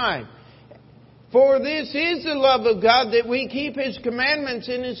chapter 5. For this is the love of God, that we keep His commandments,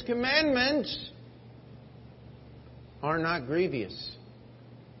 and His commandments are not grievous.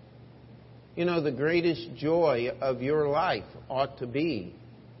 You know, the greatest joy of your life ought to be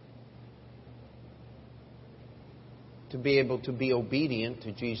able to be obedient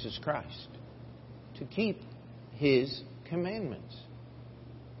to Jesus Christ, to keep His commandments.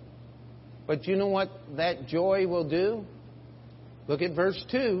 But you know what that joy will do? Look at verse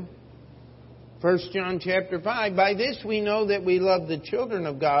 2. 1 John chapter 5. By this we know that we love the children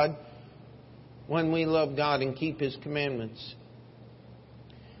of God, when we love God and keep His commandments.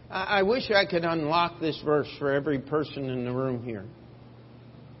 I wish I could unlock this verse for every person in the room here.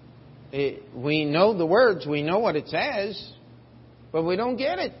 We know the words, we know what it says, but we don't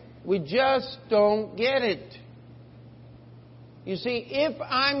get it. We just don't get it. You see, if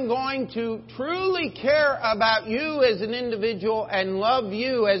I'm going to truly care about you as an individual and love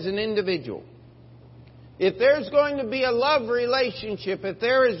you as an individual, if there's going to be a love relationship, if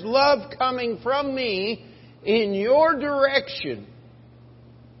there is love coming from me in your direction,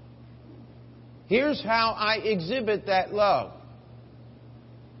 here's how I exhibit that love.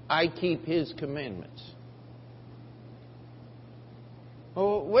 I keep His commandments.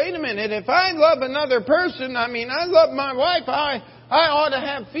 Oh, wait a minute. If I love another person, I love my wife, I ought to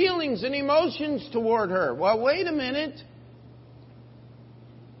have feelings and emotions toward her. Well, wait a minute.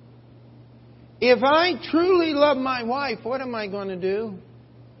 If I truly love my wife, what am I going to do?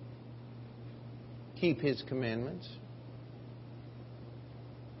 Keep His commandments.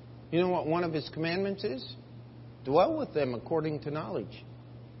 You know what one of His commandments is? Dwell with them according to knowledge.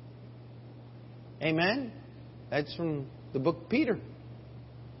 Amen? That's from the book of Peter.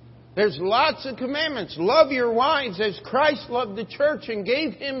 There's lots of commandments. Love your wives as Christ loved the church and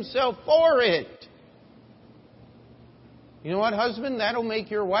gave Himself for it. You know what, husband? That'll make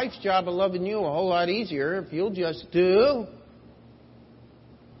your wife's job of loving you a whole lot easier if you'll just do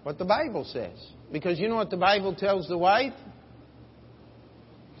what the Bible says. Because you know what the Bible tells the wife?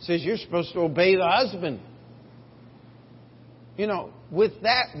 It says you're supposed to obey the husband. You know, with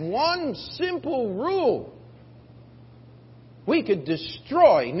that one simple rule, we could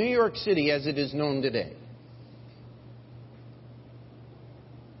destroy New York City as it is known today.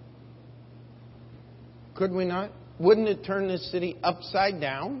 Could we not? Wouldn't it turn this city upside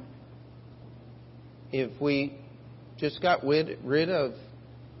down if we just got rid of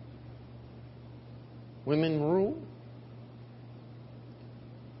women rule?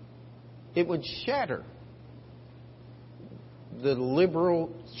 It would shatter the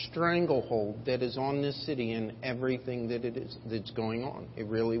liberal stranglehold that is on this city and everything that's going on. It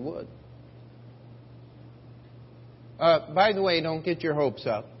really would. By the way, don't get your hopes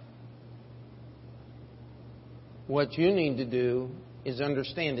up. What you need to do is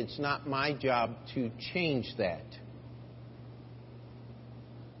understand it's not my job to change that.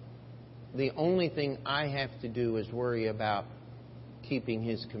 The only thing I have to do is worry about keeping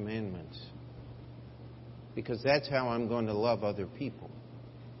His commandments. Because that's how I'm going to love other people.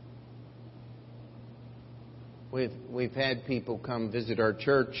 We've had people come visit our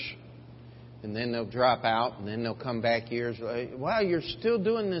church, and then they'll drop out, and then they'll come back years later. Wow, you're still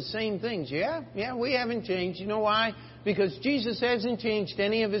doing the same things. Yeah, we haven't changed. You know why? Because Jesus hasn't changed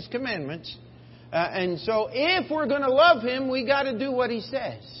any of His commandments. And so if we're going to love Him, we got to do what He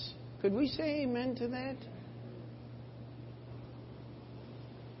says. Could we say amen to that?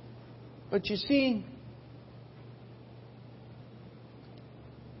 But you see,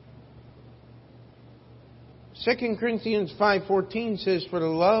 Second Corinthians 5:14 says, "For the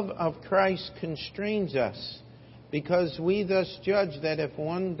love of Christ constrains us, because we thus judge that if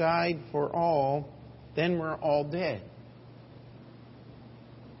one died for all, then we're all dead."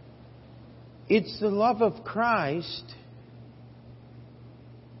 It's the love of Christ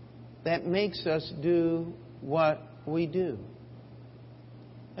that makes us do what we do.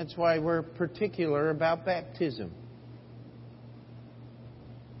 That's why we're particular about baptism.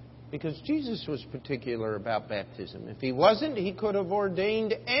 Because Jesus was particular about baptism. If He wasn't, He could have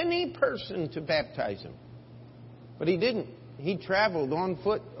ordained any person to baptize him. But He didn't. He traveled on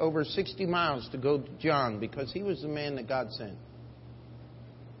foot over 60 miles to go to John because he was the man that God sent.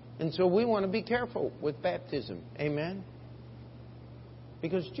 And so we want to be careful with baptism. Amen?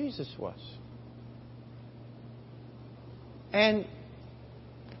 Because Jesus was. And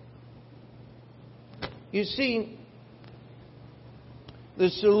you see, the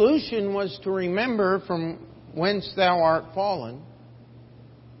solution was to remember from whence thou art fallen.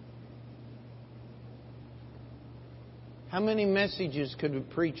 How many messages could we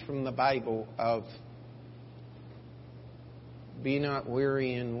preach from the Bible of be not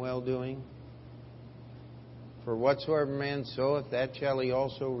weary in well-doing? For whatsoever man soweth, that shall he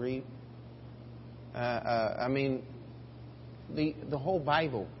also reap. The whole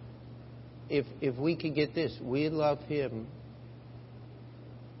Bible. If we could get this, we love Him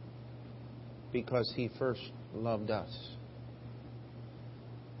because He first loved us.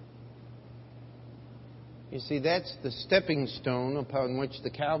 You see, that's the stepping stone upon which the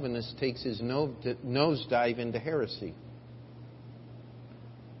Calvinist takes his nosedive into heresy.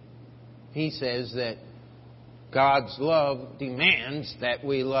 He says that God's love demands that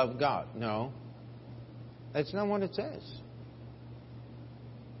we love God. No, that's not what it says.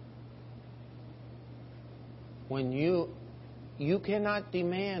 When you cannot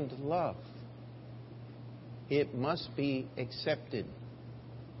demand love, it must be accepted.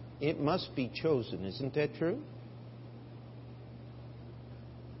 It must be chosen. Isn't that true?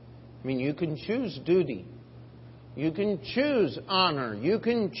 I mean, you can choose duty. You can choose honor. You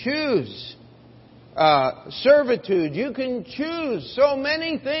can choose servitude. You can choose so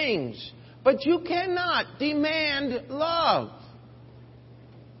many things. But you cannot demand love.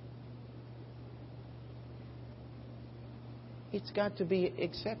 It's got to be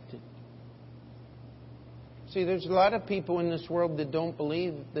accepted. See, there's a lot of people in this world that don't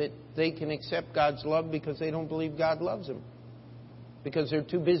believe that they can accept God's love because they don't believe God loves them. Because they're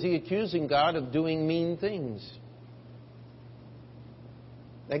too busy accusing God of doing mean things.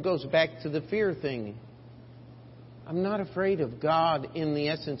 That goes back to the fear thing. I'm not afraid of God in the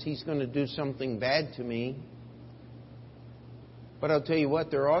essence He's going to do something bad to me. But I'll tell you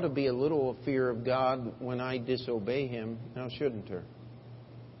what, there ought to be a little fear of God when I disobey Him. Now, shouldn't there?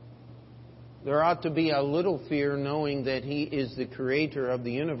 There ought to be a little fear knowing that He is the creator of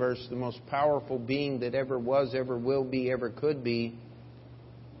the universe, the most powerful being that ever was, ever will be, ever could be.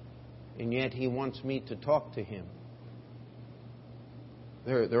 And yet He wants me to talk to Him.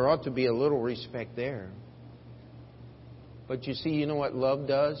 There ought to be a little respect there. But you see, you know what love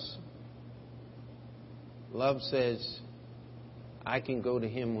does? Love says, I can go to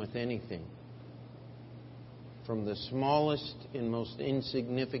Him with anything. From the smallest and most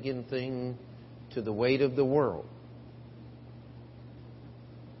insignificant thing to the weight of the world.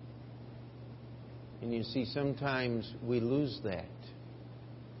 And you see, sometimes we lose that.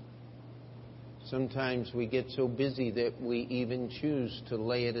 Sometimes we get so busy that we even choose to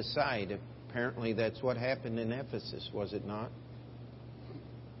lay it aside. Apparently that's what happened in Ephesus, was it not?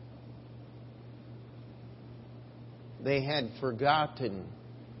 They had forgotten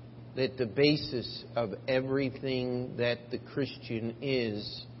that the basis of everything that the Christian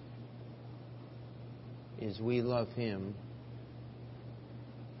is we love Him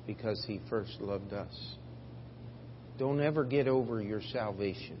because He first loved us. Don't ever get over your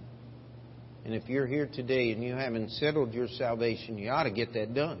salvation. And if you're here today and you haven't settled your salvation, you ought to get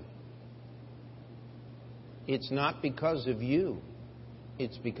that done. It's not because of you.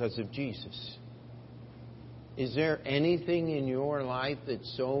 It's because of Jesus. Is there anything in your life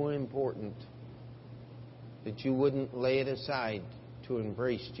that's so important that you wouldn't lay it aside to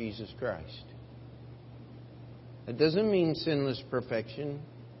embrace Jesus Christ? It doesn't mean sinless perfection.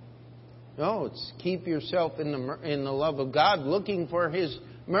 No, it's keep yourself in the love of God, looking for His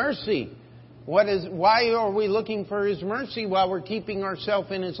mercy. Why are we looking for His mercy while we're keeping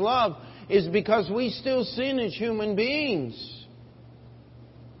ourselves in His love? Is because we still sin as human beings.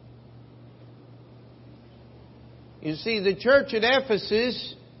 You see, the church at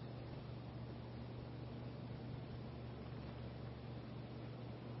Ephesus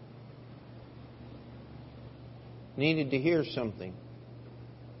needed to hear something.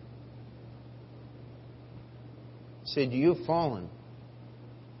 It said, you've fallen.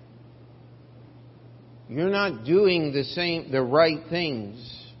 You're not doing the right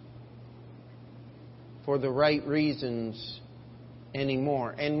things for the right reasons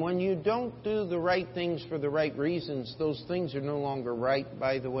anymore. And when you don't do the right things for the right reasons, those things are no longer right,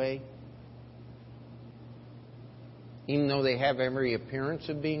 by the way. Even though they have every appearance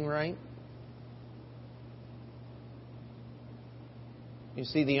of being right. You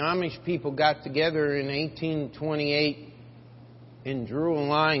see, the Amish people got together in 1828 and drew a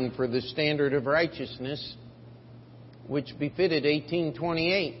line for the standard of righteousness, which befitted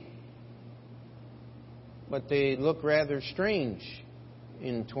 1828. But they look rather strange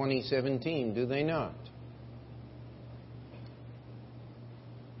in 2017, do they not?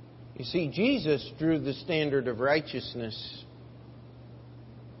 You see, Jesus drew the standard of righteousness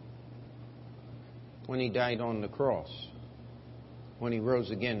when He died on the cross, when He rose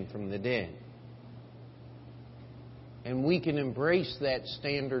again from the dead. And we can embrace that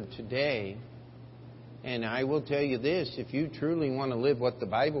standard today. And I will tell you this, if you truly want to live what the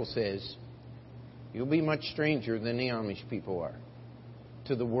Bible says, you'll be much stranger than the Amish people are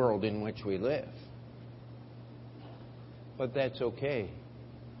to the world in which we live. But that's okay.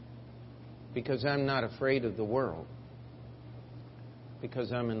 Because I'm not afraid of the world.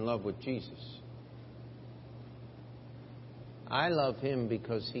 Because I'm in love with Jesus. I love Him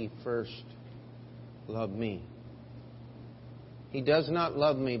because He first love me. He does not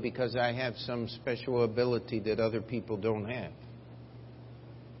love me because I have some special ability that other people don't have.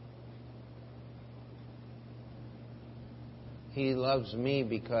 He loves me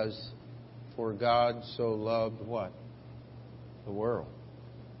because for God so loved what? The world.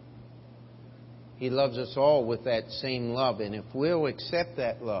 He loves us all with that same love. And if we'll accept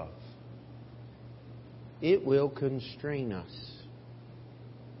that love, it will constrain us.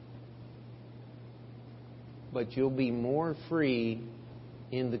 But you'll be more free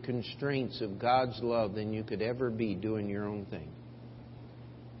in the constraints of God's love than you could ever be doing your own thing.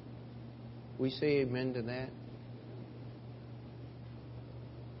 We say amen to that?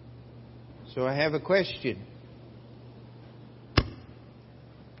 So I have a question.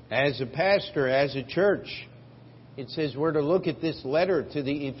 As a pastor, as a church, it says we're to look at this letter to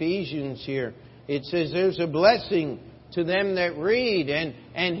the Ephesians here. It says there's a blessing to them that read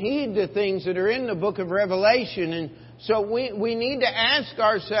and heed the things that are in the book of Revelation. And so we need to ask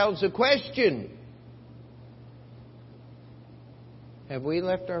ourselves a question. Have we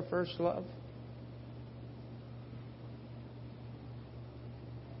left our first love?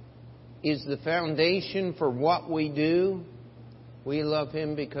 Is the foundation for what we do, we love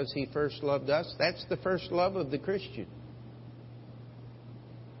Him because He first loved us? That's the first love of the Christian.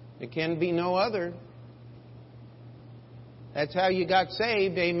 It can be no other. That's how you got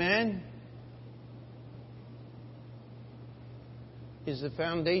saved, amen? Is the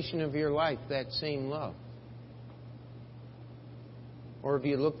foundation of your life that same love? Or have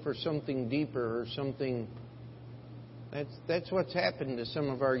you looked for something deeper or something... That's what's happened to some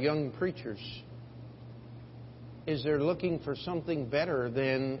of our young preachers. Is they're looking for something better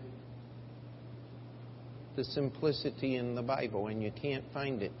than the simplicity in the Bible, and you can't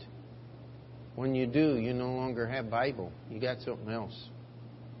find it. When you do, you no longer have Bible. You got something else.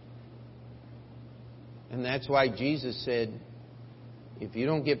 And that's why Jesus said, if you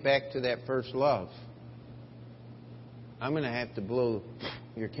don't get back to that first love, I'm going to have to blow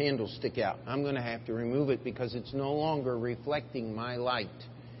your candlestick out. I'm going to have to remove it because it's no longer reflecting my light.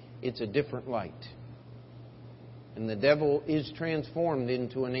 It's a different light. And the devil is transformed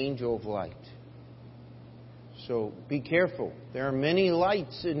into an angel of light. So be careful. There are many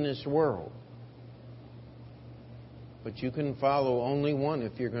lights in this world. But you can follow only one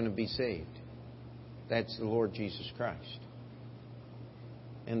if you're going to be saved. That's the Lord Jesus Christ.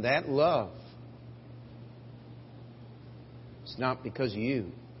 And that love, it's not because of you.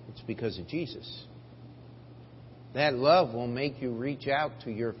 It's because of Jesus. That love will make you reach out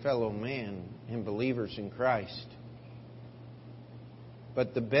to your fellow man and believers in Christ.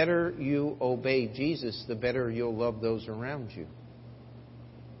 But the better you obey Jesus, the better you'll love those around you.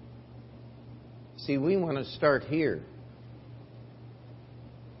 See, we want to start here,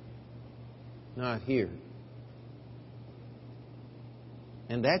 not here.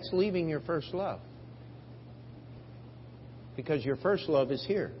 And that's leaving your first love. Because your first love is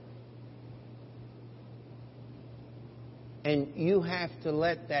here. And you have to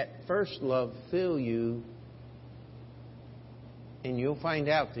let that first love fill you. And you'll find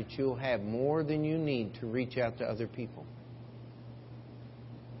out that you'll have more than you need to reach out to other people.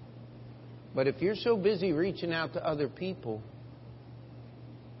 But if you're so busy reaching out to other people,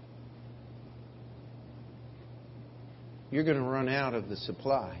 you're going to run out of the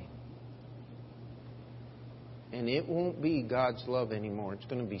supply. And it won't be God's love anymore. It's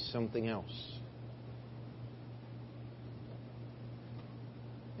going to be something else.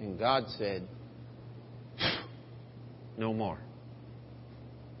 And God said, no more.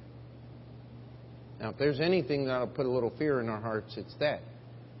 Now, if there's anything that'll put a little fear in our hearts, it's that.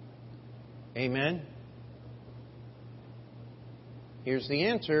 Amen? Here's the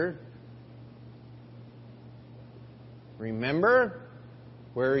answer. Remember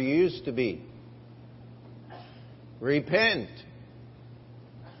where you used to be. Repent.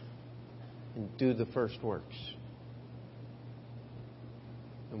 And do the first works.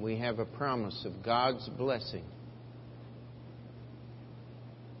 And we have a promise of God's blessing.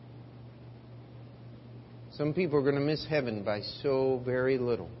 Some people are going to miss heaven by so very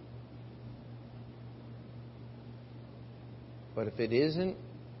little. But if it isn't,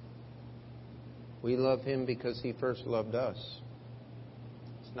 we love Him because He first loved us.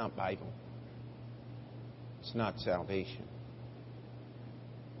 It's not Bible. It's not salvation.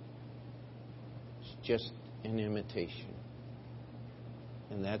 It's just an imitation.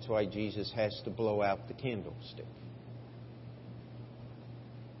 And that's why Jesus has to blow out the candlestick.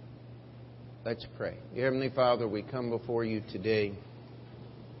 Let's pray. Dear Heavenly Father, we come before You today.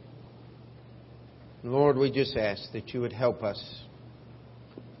 Lord, we just ask that You would help us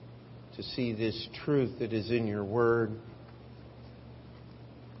to to see this truth that is in your Word.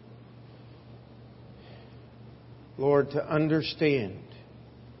 Lord, to understand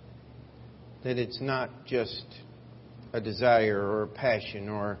that it's not just a desire or a passion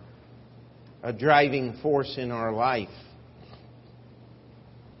or a driving force in our life,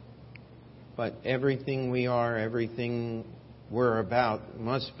 but everything we are, everything we're about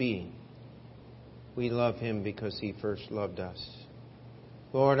must be, we love Him because He first loved us.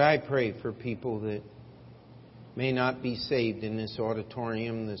 Lord, I pray for people that may not be saved in this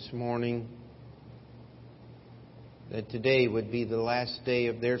auditorium this morning, that today would be the last day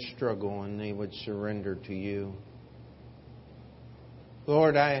of their struggle and they would surrender to You.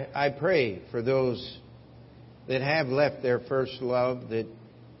 Lord, I pray for those that have left their first love, that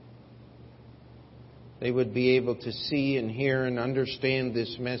they would be able to see and hear and understand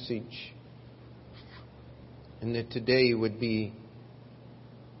this message, and that today would be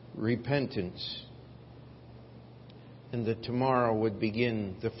repentance, and that tomorrow would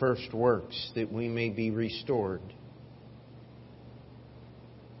begin the first works, that we may be restored.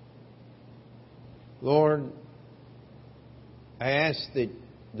 Lord, I ask that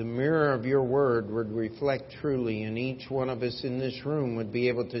the mirror of Your Word would reflect truly, and each one of us in this room would be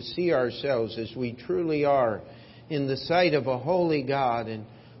able to see ourselves as we truly are in the sight of a holy God. And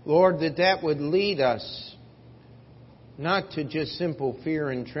Lord, that would lead us not to just simple fear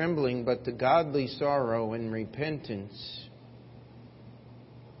and trembling, but to godly sorrow and repentance,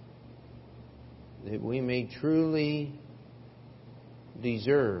 that we may truly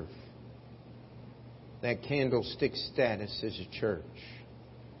deserve that candlestick status as a church.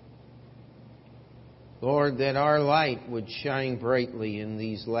 Lord, that our light would shine brightly in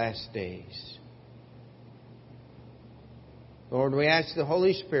these last days. Lord, we ask the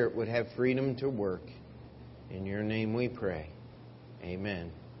Holy Spirit would have freedom to work. In Your name we pray.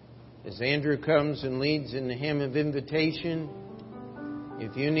 Amen. As Andrew comes and leads in the hymn of invitation,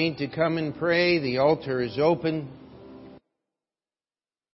 if you need to come and pray, the altar is open.